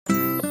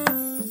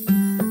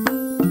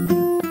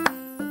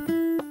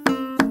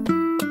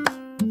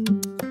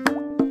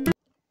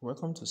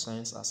Welcome to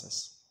Science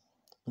Access.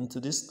 In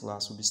today's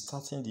class, we'll be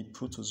starting the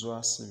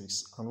Protozoa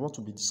series, and what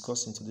we'll be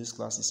discussing in today's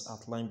class is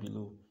outlined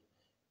below.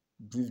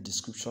 Brief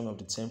description of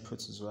the term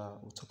Protozoa.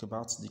 We'll talk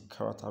about the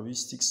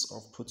characteristics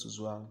of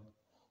Protozoa.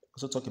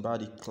 Also talk about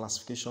the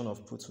classification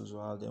of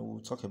Protozoa. Then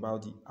we'll talk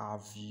about the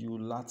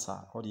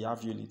Alveolata or the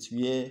Alveolate,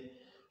 where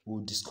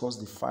we'll discuss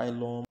the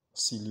phylum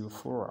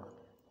Ciliophora.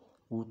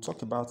 We'll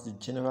talk about the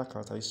general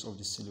characteristics of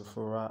the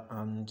Ciliophora,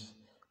 and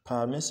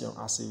Paramecium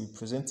as a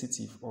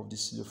representative of the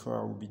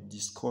Ciliophora will be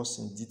discussed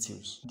in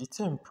details. The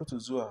term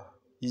Protozoa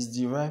is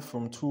derived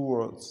from two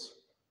words,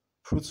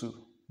 proto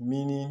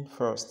meaning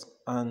first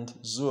and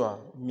zoa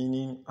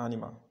meaning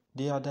animal.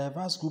 They are a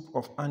diverse group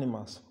of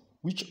animals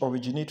which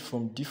originate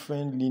from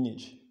different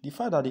lineage. The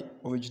fact that they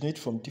originate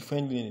from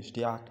different lineage,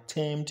 they are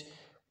termed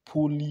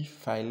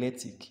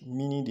polyphyletic,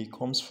 meaning they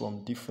come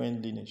from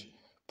different lineage.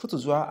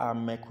 Protozoa are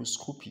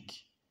microscopic,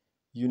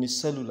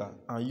 unicellular,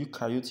 and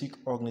eukaryotic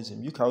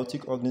organisms.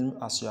 Eukaryotic organisms,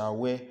 as you are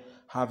aware,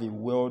 have a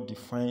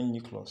well-defined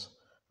nucleus,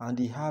 and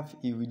they have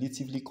a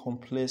relatively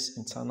complex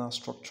internal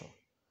structure.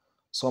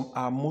 Some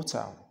are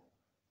motile,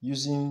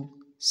 using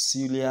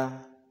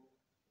cilia,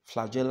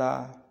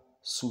 flagella,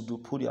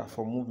 pseudopodia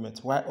for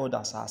movement, while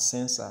others are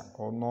sensor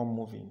or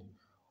non-moving.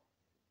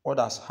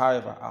 Others,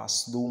 however, are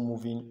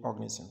slow-moving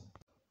organisms.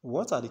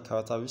 What are the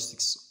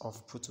characteristics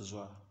of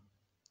Protozoa?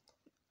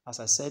 As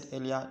I said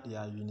earlier, they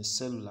are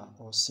unicellular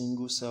or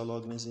single-cell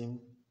organisms.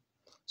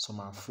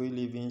 Some are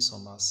free-living,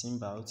 some are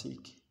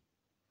symbiotic.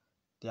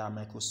 They are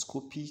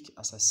microscopic,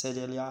 as I said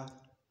earlier.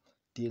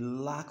 They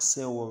lack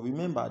cell wall.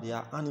 Remember, they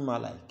are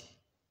animal-like,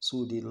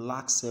 so they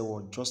lack cell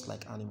wall just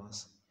like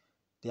animals.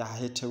 They are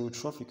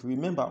heterotrophic.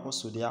 Remember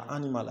also, they are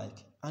animal-like.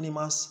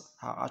 Animals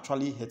are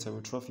actually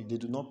heterotrophic. They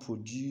do not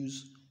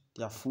produce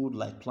their food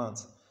like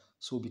plants.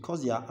 So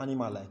because they are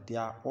animal-like, they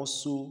are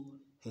also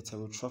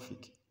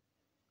heterotrophic.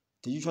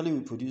 They usually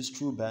reproduce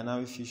through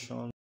binary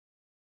fission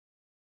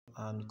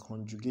and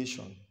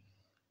conjugation.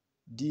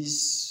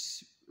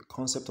 This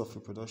concept of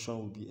reproduction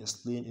will be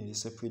explained in a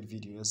separate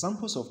video.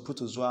 Examples of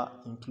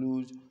Protozoa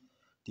include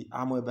the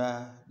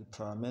amoeba, the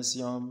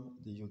Paramecium,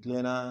 the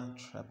Euglena,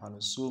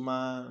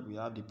 Trypanosoma, we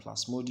have the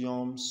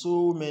Plasmodium,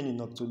 so many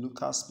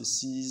Noctiluca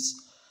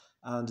species,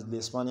 and the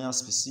Leishmania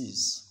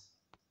species.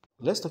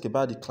 Let's talk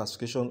about the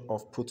classification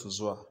of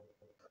Protozoa.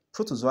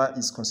 Protozoa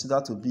is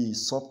considered to be a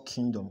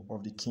subkingdom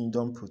of the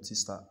kingdom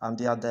Protista, and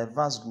they are a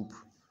diverse group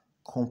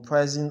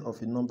comprising of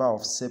a number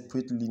of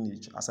separate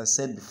lineage. As I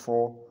said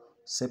before,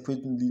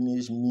 separate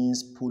lineage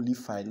means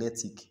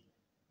polyphyletic.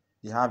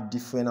 They have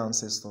different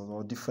ancestors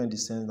or different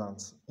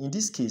descendants. In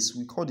this case,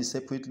 we call the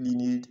separate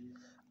lineage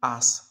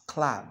as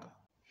clade.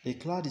 A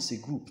clade is a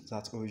group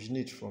that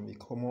originates from a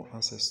common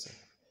ancestor.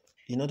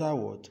 In other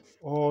words,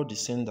 all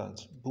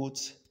descendants,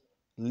 both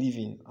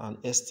living and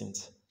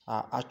extinct,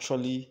 are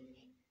actually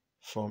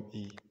from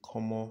a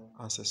common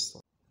ancestor.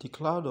 The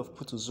clade of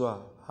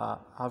Protozoa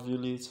are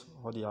Alveolate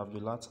or the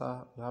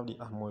Alveolata. We have the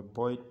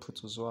amoeboid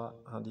Protozoa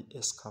and the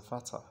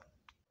excavata.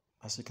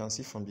 As you can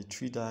see from the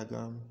tree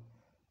diagram,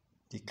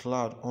 the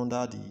clade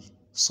under the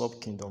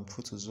subkingdom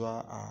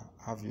Protozoa are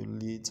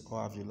Alveolate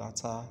or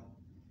Alveolata,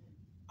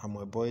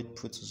 amoeboid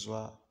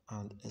Protozoa,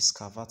 and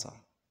excavata.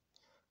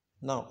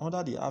 Now,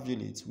 under the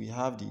Alveolate, we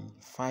have the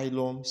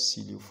phylum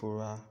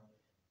Ciliophora,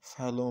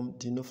 phylum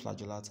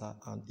Dinoflagellata,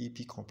 and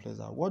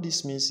Epicomplexta. What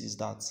this means is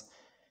that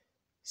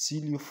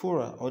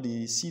Ciliophora or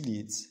the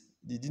ciliates,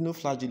 the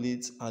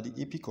Dinoflagellates, and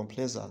the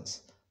Epicomplexans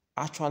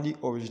actually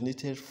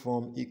originated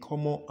from a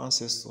common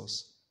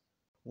ancestors,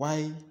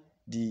 while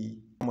the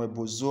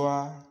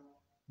Amoebozoa,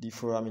 the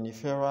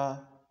Foraminifera,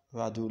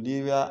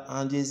 Radiolaria,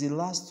 and there is the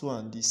last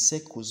one, the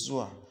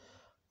Cercozoa,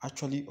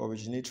 actually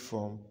originate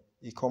from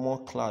a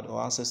common clade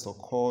or ancestor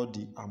called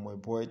the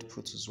amoeboid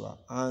Protozoa,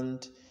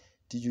 and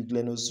the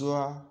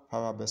Euglenozoa,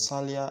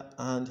 Parabersalia,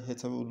 and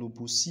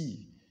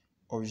Heterolobosea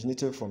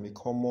originated from a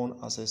common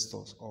ancestor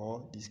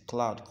or the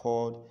clade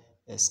called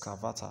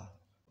excavata.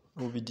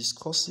 We'll be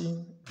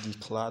discussing the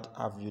clade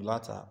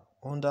Alveolata,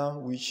 under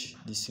which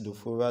the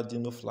Ciliophora,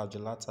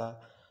 Dinoflagellata,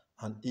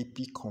 and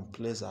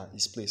Epicomplexta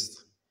is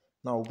placed.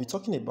 Now we'll be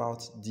talking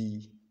about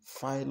the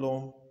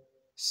phylum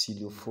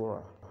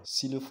Ciliophora.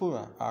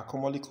 Ciliophora are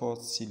commonly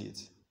called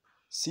ciliates.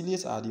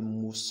 Ciliates are the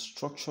most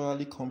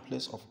structurally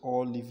complex of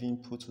all living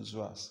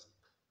protozoas.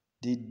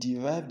 They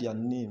derive their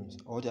names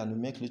or their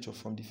nomenclature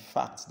from the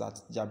fact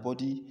that their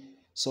body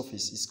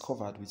surface is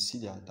covered with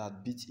cilia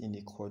that beat in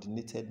a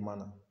coordinated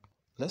manner.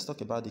 Let's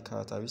talk about the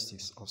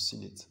characteristics of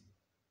ciliates.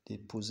 They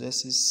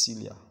possess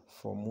cilia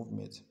for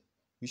movement,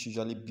 which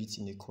usually beat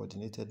in a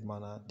coordinated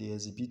manner. They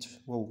exhibit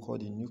what we call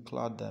the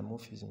nuclear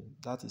dimorphism,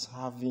 that is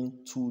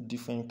having two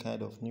different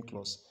kinds of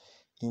nucleus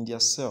in their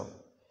cell.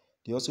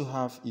 They also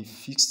have a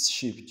fixed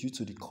shape due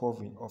to the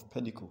covering of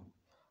pellicle,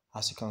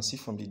 as you can see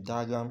from the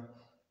diagram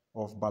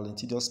of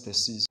Balentidius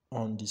species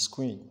on the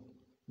screen.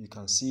 You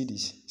can see the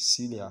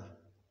cilia,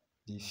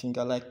 the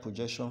finger-like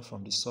projection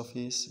from the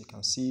surface. You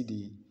can see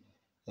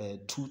the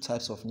two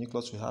types of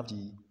nucleus. We have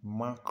the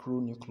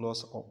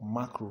macronucleus or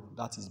macro,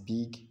 that is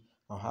big,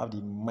 and have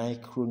the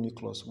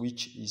micronucleus,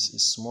 which is a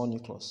small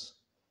nucleus.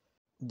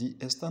 The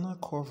external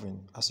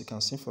covering, as you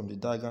can see from the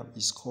diagram,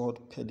 is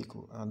called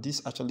pellicle, and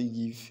this actually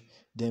gives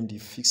them the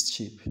fixed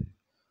shape.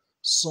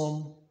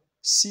 Some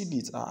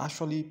ciliates are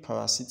actually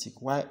parasitic,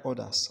 while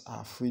others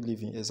are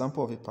free-living.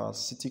 Example of a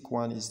parasitic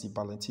one is the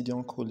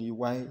Balantidium coli,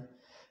 while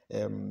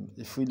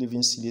a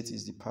free-living ciliate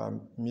is the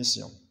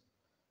Paramecium.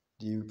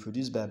 They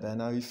reproduce by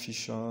binary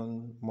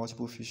fission,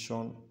 multiple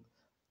fission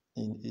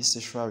in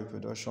asexual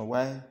reproduction,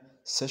 while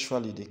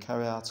sexually they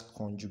carry out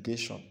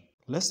conjugation.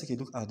 Let's take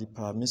a look at the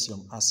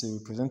Paramecium as a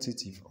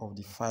representative of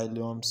the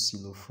phylum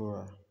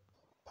Ciliophora.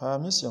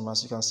 Paramecium,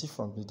 as you can see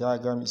from the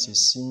diagram, is a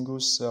single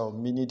cell,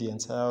 meaning the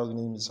entire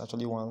organism is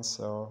actually one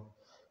cell.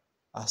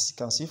 As you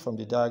can see from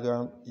the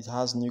diagram, it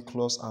has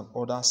nucleus and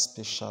other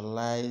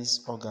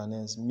specialized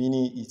organelles,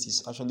 meaning it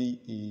is actually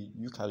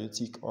a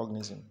eukaryotic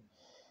organism.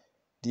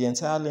 The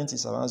entire length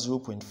is around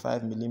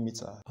 0.5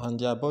 millimeter, and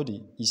their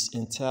body is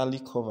entirely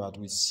covered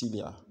with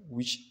cilia,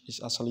 which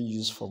is actually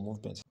used for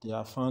movement. They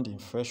are found in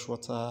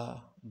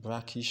freshwater,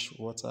 brackish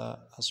water,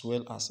 as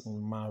well as in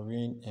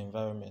marine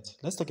environment.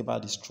 Let's talk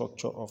about the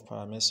structure of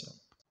Paramecium.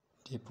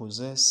 They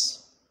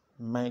possess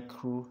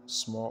micro,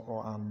 small,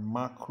 or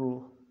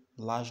macro,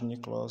 large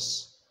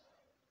nucleus.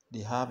 They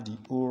have the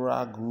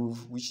oral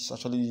groove, which is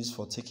actually used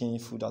for taking in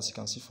food, as you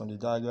can see from the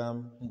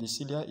diagram. The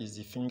cilia is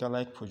the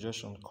finger-like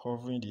projection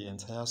covering the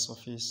entire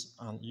surface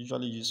and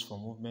usually used for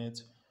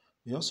movement.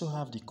 We also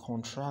have the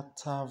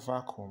contractile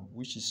vacuum,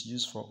 which is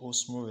used for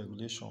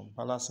osmoregulation,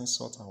 balancing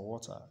salt and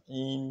water.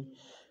 In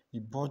the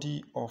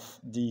body of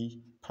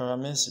the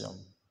Paramecium,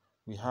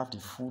 we have the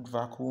food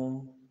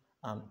vacuum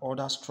and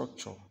other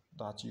structure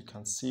that you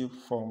can see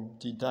from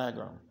the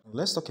diagram.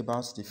 Let's talk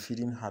about the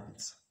feeding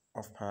habits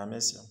of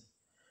Paramecium.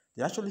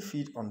 They actually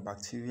feed on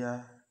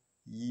bacteria,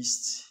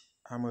 yeast,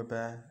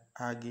 amoeba,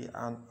 algae,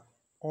 and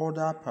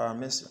other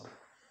Paramecium.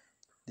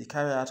 They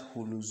carry out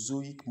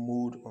holozoic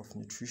mode of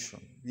nutrition,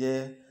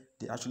 where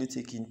they actually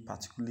take in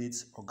particulate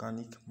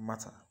organic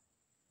matter.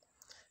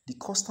 The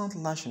constant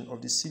lashing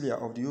of the cilia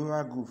of the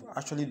oral groove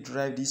actually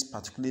drive this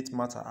particulate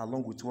matter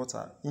along with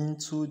water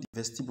into the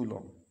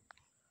vestibulum,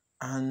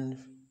 and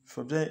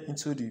from there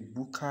into the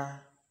buccal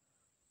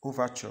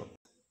overture,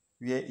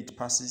 where it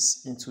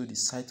passes into the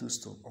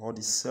cytostome or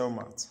the cell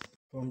mat.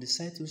 From the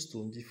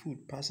cytostome, the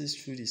food passes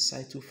through the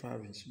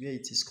cytopharynx, where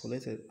it is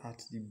collected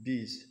at the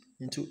base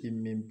into a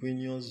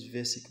membranous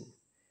vesicle.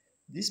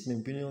 This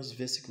membranous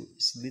vesicle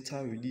is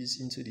later released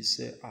into the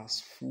cell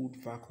as food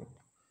vacuum.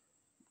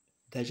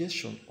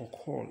 Digestion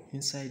occurs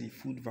inside the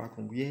food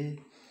vacuum, where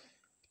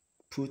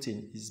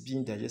protein is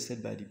being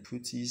digested by the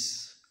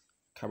protease,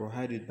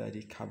 carbohydrate by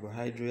the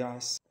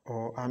carbohydrates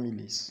or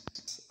amylase,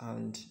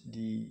 and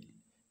the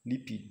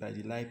lipid by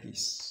the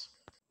lipase.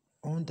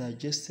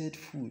 Undigested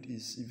food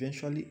is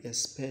eventually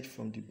expelled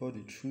from the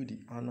body through the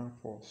anal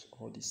pores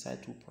or the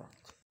cytoplasm.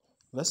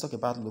 Let's talk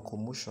about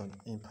locomotion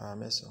in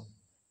Paramecium.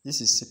 This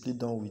is simply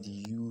done with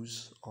the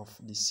use of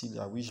the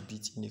cilia, which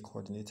beat in a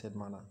coordinated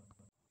manner.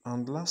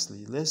 And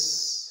lastly,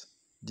 let's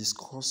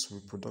discuss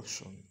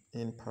reproduction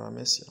in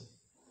Paramecium.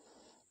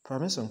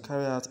 Paramecium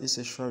carry out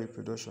asexual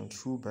reproduction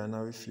through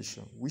binary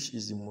fission, which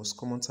is the most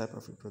common type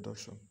of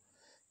reproduction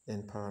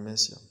in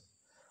Paramecium.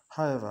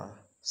 However,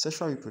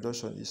 sexual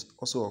reproduction is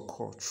also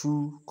occur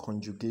through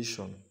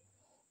conjugation.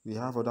 We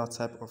have other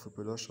types of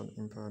reproduction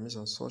in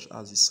Paramecium, such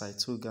as the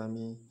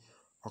cytogamy,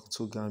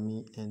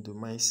 octogamy,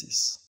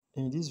 endomysis.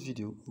 In this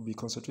video, we'll be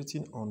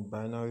concentrating on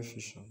binary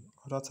fission.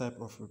 Other type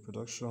of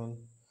reproduction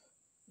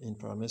in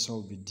Paramecium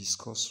will be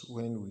discussed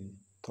when we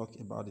talk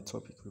about the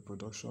topic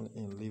reproduction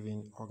in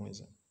living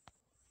organisms.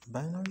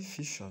 Binary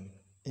fission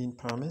in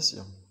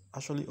Paramecium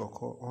actually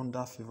occur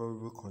under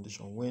favorable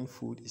conditions when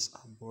food is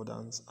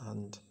abundant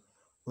and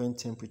when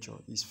temperature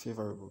is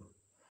favorable.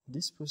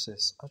 This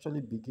process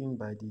actually begins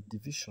by the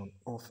division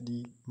of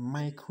the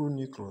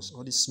micronucleus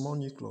or the small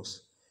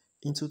nucleus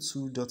into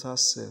two daughter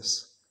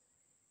cells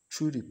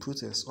through the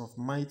process of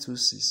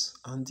mitosis,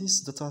 and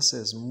these daughter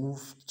cells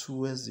move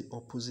towards the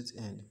opposite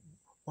end,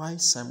 while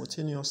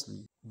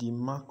simultaneously the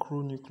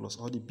macronucleus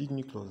or the big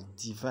nucleus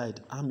divide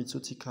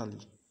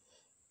amitotically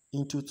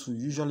into two,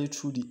 usually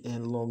through the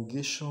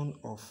elongation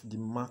of the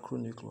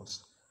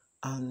macronucleus,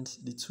 and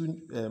the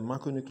two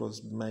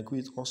macronucleus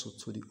migrate also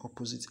to the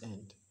opposite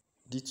end.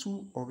 The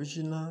two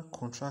original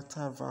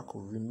contractile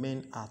vacuole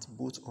remain at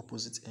both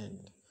opposite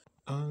ends,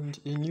 and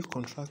a new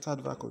contractile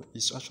vacuole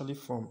is actually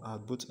formed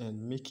at both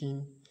ends,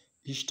 making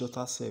each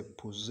daughter cell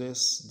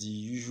possess the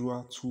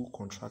usual two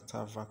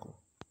contractile vacuole.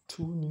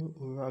 Two new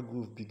oral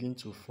grooves begin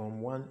to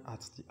form, one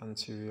at the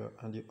anterior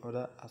and the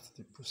other at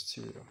the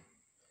posterior,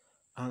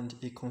 and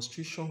a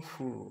constriction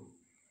furrow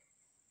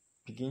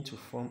begin to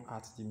form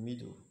at the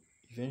middle.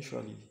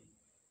 Eventually,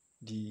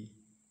 the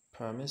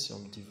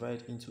Paramecium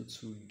divide into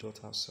two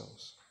daughter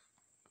cells.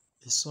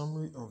 A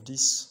summary of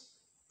this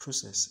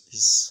process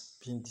is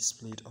being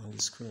displayed on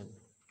the screen.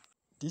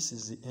 This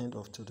is the end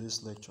of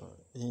today's lecture.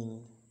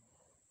 In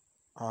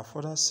our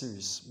further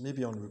series,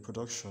 maybe on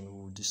reproduction,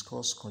 we will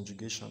discuss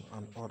conjugation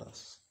and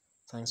others.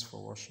 Thanks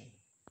for watching.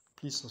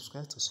 Please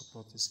subscribe to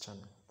support this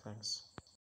channel. Thanks.